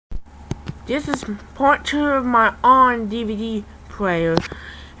This is part 2 of my ONN DVD player,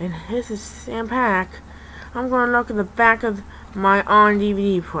 and this is Sam Pack. I'm going to look at the back of my ONN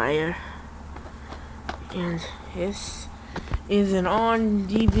DVD player, and this is an ONN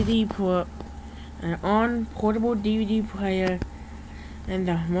portable DVD player, and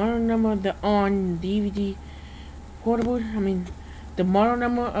the model number of the ONN DVD portable. The model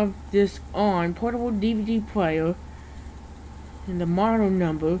number of this ONN portable DVD player, and the model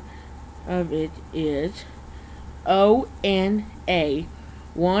number of it is ONN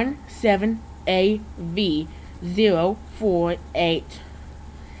 17AV048.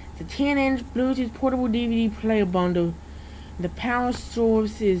 It's a 10-inch Bluetooth portable DVD player bundle. The power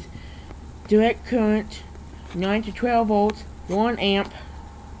source is direct current, 9 to 12 volts, 1 amp,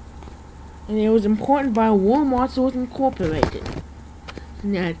 and it was imported by Walmart Source Incorporated.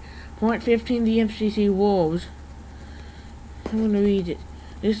 And at point 15 the FCC rules. I'm going to read it.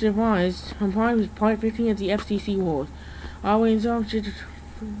 This device complies with Part 15 of the FCC rules. Always subject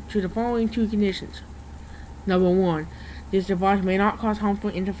to the following two conditions. Number 1, this device may not cause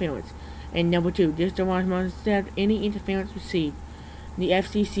harmful interference. And number 2, this device must accept any interference received. The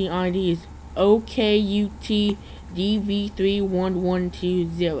FCC ID is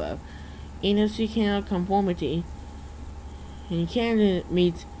OKUT-DV31120. Industry Canada conformity. In Canada it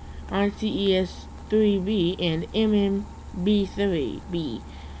meets ICES 3B and MMB3B.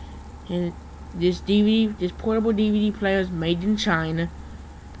 And this portable DVD player is made in China,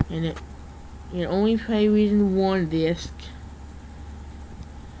 and it only play Region 1 disc.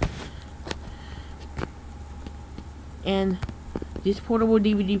 And this portable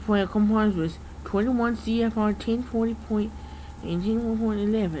DVD player complies with 21 CFR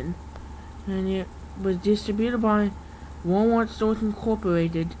 1040.18.11, and it was distributed by Walmart Stores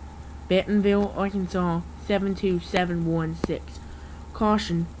Incorporated, Bentonville, Arkansas 72716.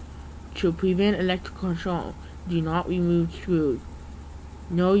 Caution: to prevent electrical shock, do not remove screws.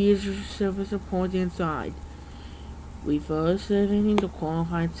 No user service support inside. Refer servicing to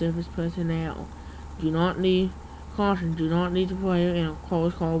qualified service personnel. Caution: do not leave the player in a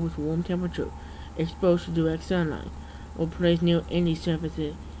closed car with warm temperature, exposed to direct sunlight, or placed near any surface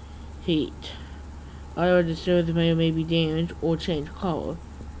heat. Otherwise, the service player may be damaged or change color.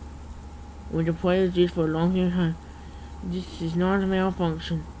 When the player is used for a long period of time, this is not a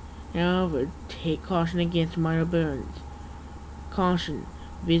malfunction. However, take caution against minor burns. Caution: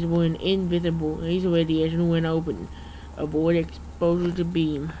 visible and invisible laser radiation when open. Avoid exposure to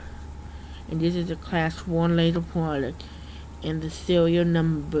beam. And this is a Class 1 laser product, and the serial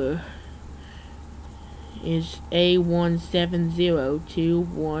number is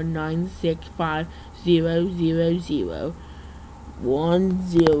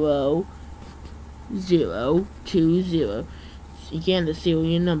Again, the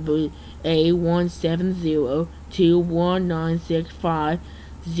serial number is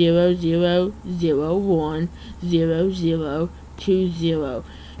A170219650001020.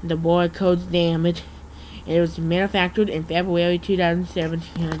 The board code's damaged. It was manufactured in February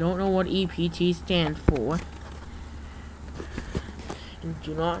 2017. I don't know what EPT stands for. And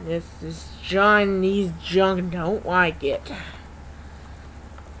do not, this Chinese junk, don't like it.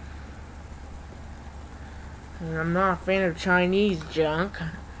 And I'm not a fan of Chinese junk.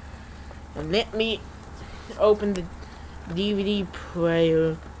 And let me open the DVD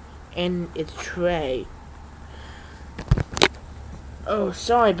player and its tray. Oh,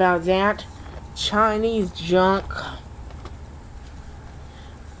 sorry about that. Chinese junk.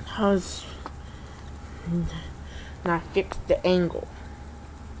 How's not fix the angle?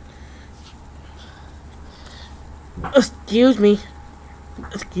 Excuse me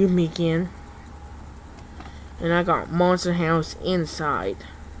again. And I got Monster House inside.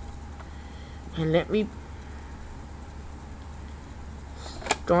 And let me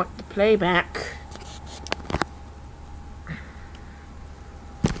start the playback.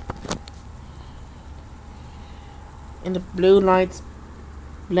 And the blue light's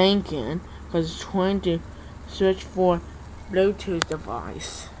blinking because it's trying to search for Bluetooth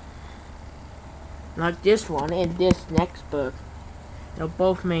device. Like this one and this next book. They're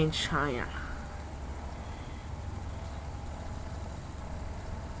both made in China.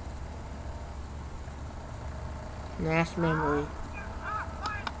 Last memory.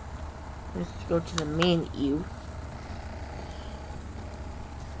 Let's go to the menu.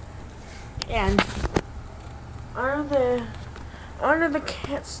 And under the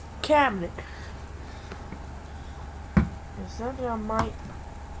cat's cabinet, there's something I might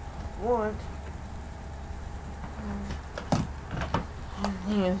want.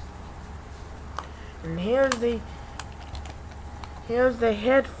 And here's the Here's the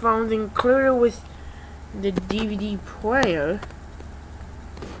headphones included with the DVD player.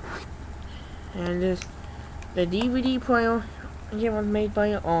 And the DVD player here was made by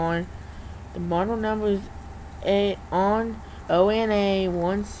ONN. The model number is ONN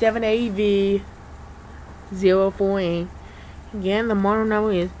 17AV048. Again, the model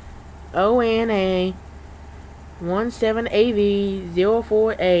number is ONN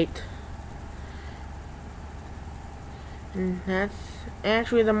 17AV048. And that's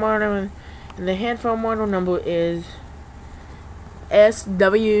actually the model number. And the headphone model number is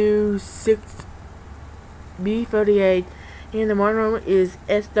SW6B38. And the model number is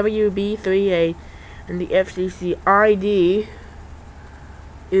SWB38. And the FCC ID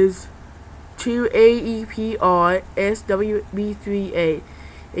is 2AEPR SWB38.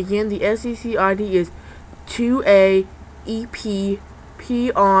 Again, the FCC ID is 2AEPR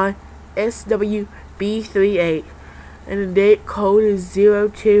SWB38. And the date code is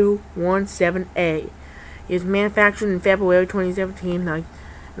 0217A. It's manufactured in February 2017,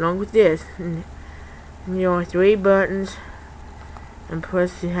 along with this. And there are 3 buttons, and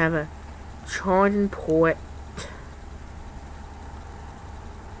plus you have a charging port.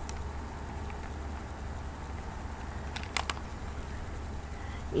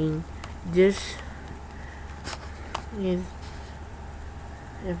 And this is,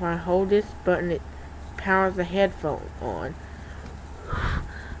 if I hold this button, it powers the headphone on.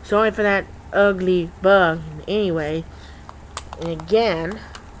 Sorry for that ugly bug. Anyway, and again,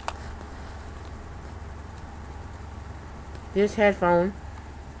 this headphone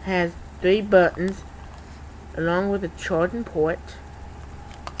has 3 buttons along with a charging port,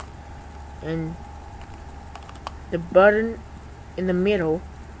 and the button in the middle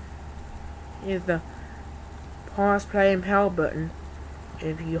is the pause, play, and power button.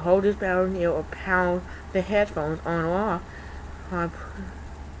 If you hold this button, it will power the headphones on or off. If I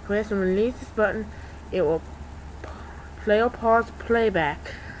press and release this button, it will play or pause playback.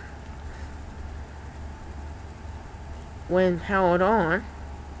 When powered on,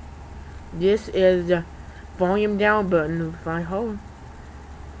 this is the volume down button. If I hold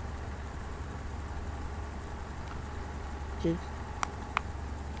this,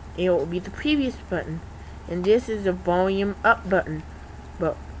 it will be the previous button, and this is the volume up button.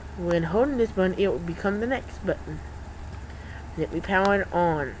 But when holding this button, it will become the next button. Let me power it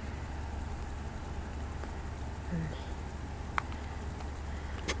on.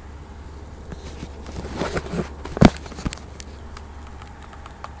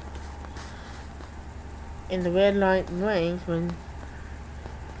 And the red light blinks when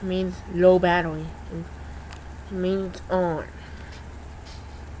means low battery. It means it's on.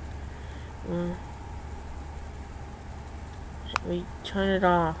 We turn it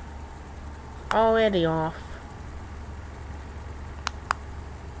off. Already off.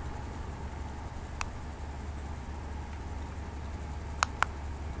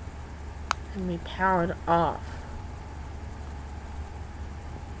 And we powered off.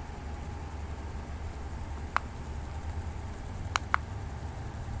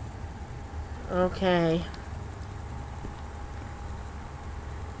 Okay.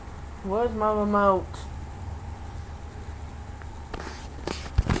 Where's my remote?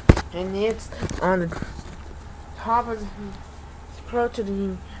 And it's on the top of the, it's close to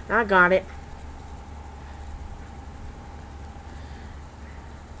the, I got it.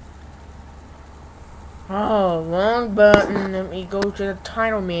 Oh, wrong button. Let me go to the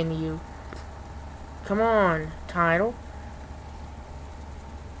title menu. Come on, title.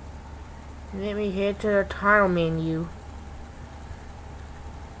 Let me head to the title menu.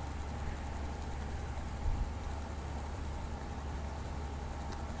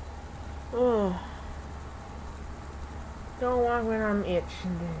 Oh. Don't walk when I'm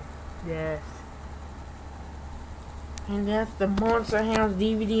itching to death. And that's the Monster House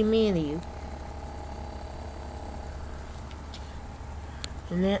DVD menu.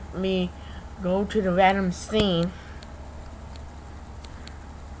 And let me go to the random scene.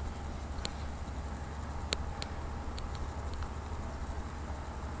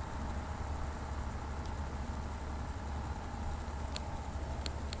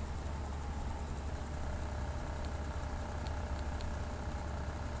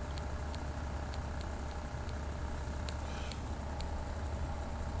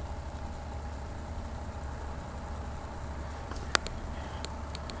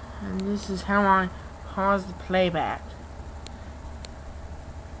 And this is how I pause the playback.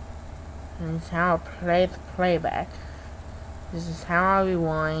 And this is how I play the playback. This is how I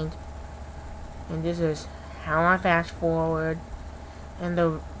rewind. And this is how I fast forward. And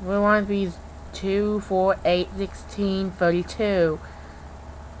the rewind speed is 2, 4, 8, 16, 32.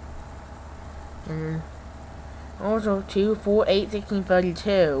 And also 2, 4, 8, 16,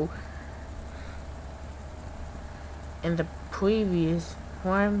 32. And the previous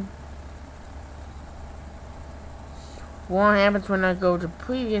one. What happens when I go to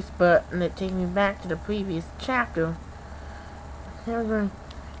previous button? It takes me back to the previous chapter. And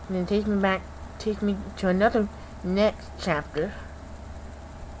then take me to another next chapter.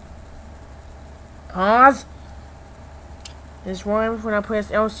 Pause. This one when I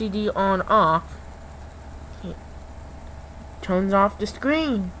press LCD on off, it turns off the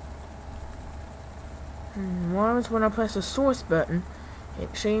screen. And once when I press the source button,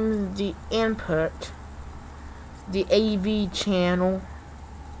 it changes the input, the AV channel.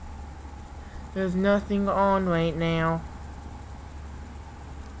 There's nothing on right now.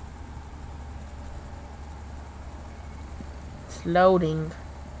 It's loading.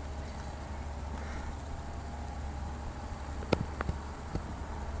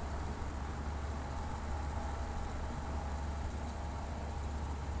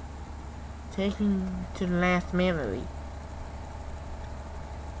 Taking to the last memory.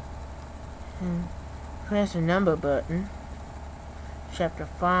 And press the number button. Chapter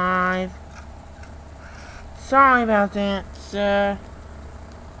 5. Sorry about that, sir.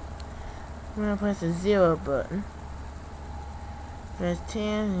 I'm gonna press the 0 button. Press 10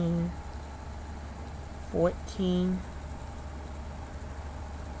 and 14.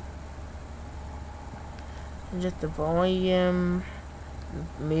 Adjust the volume.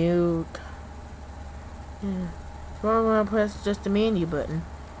 Mute. Yeah. So I'm gonna press just the menu button.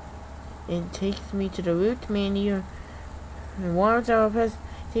 It takes me to the root menu. And once I press,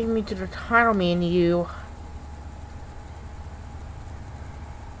 it takes me to the title menu.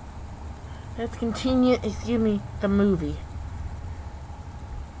 Let's continue, the movie.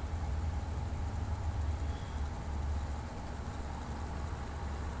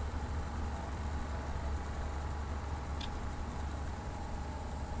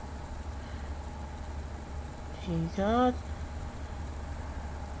 Jesus.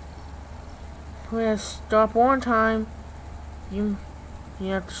 Press stop one time. You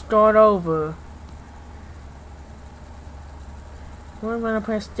have to start over. We're gonna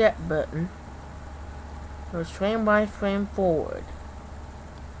press step button. Goes frame by frame forward.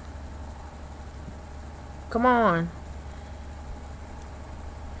 Come on.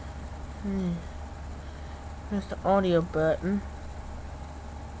 Press the audio button.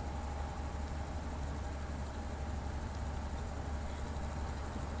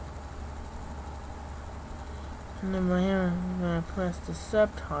 And then right here, I'm going to press the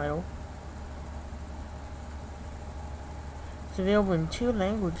subtitle. It's available in 2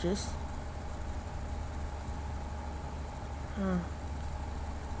 languages.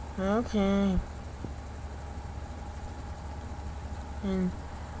 Okay. And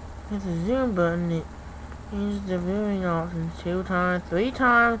with the zoom button, it uses the viewing options 2 times, 3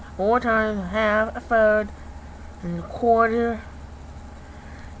 times, 4 times, half, a third, and a quarter.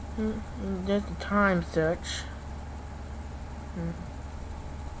 And there's the time search.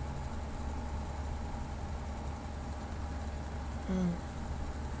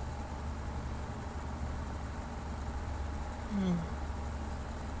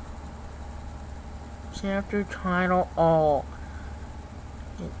 Chapter title all.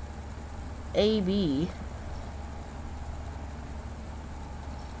 AB.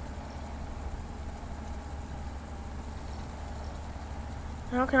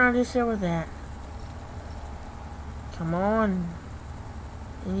 How can I disable that? Come on.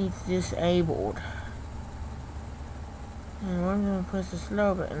 It needs disabled. And I'm going to press the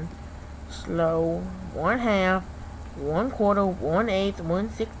slow button. Slow. 1/2. 1/4. 1/8.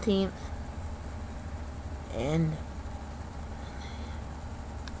 1/16. And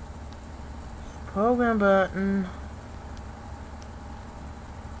program button.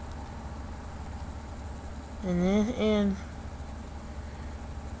 And this is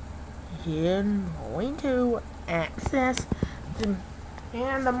here going to access the,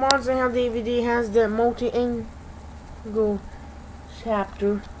 and the Monster House DVD has the multi-angle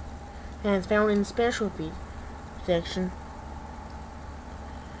chapter and it's found in the specialty section.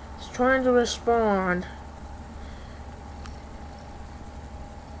 It's trying to respond.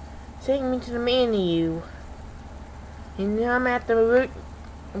 Take me to the menu. And now I'm at the root.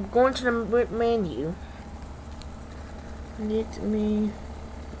 I'm going to the root menu. Let me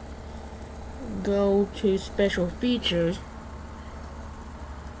go to special features.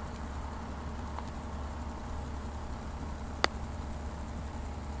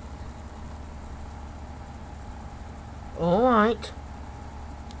 Alright.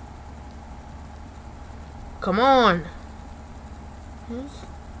 Come on. Let's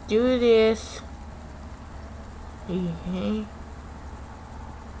do this. Okay.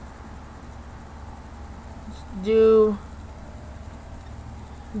 Let's do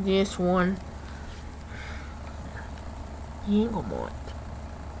this one. Angle point.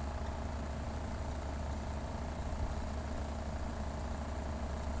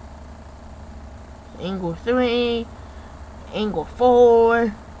 Angle 3, angle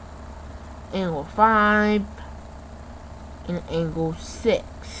 4, angle 5, and angle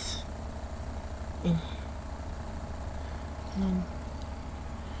 6.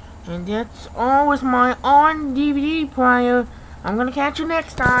 And that's all with my ONN DVD player. I'm gonna catch you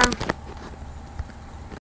next time.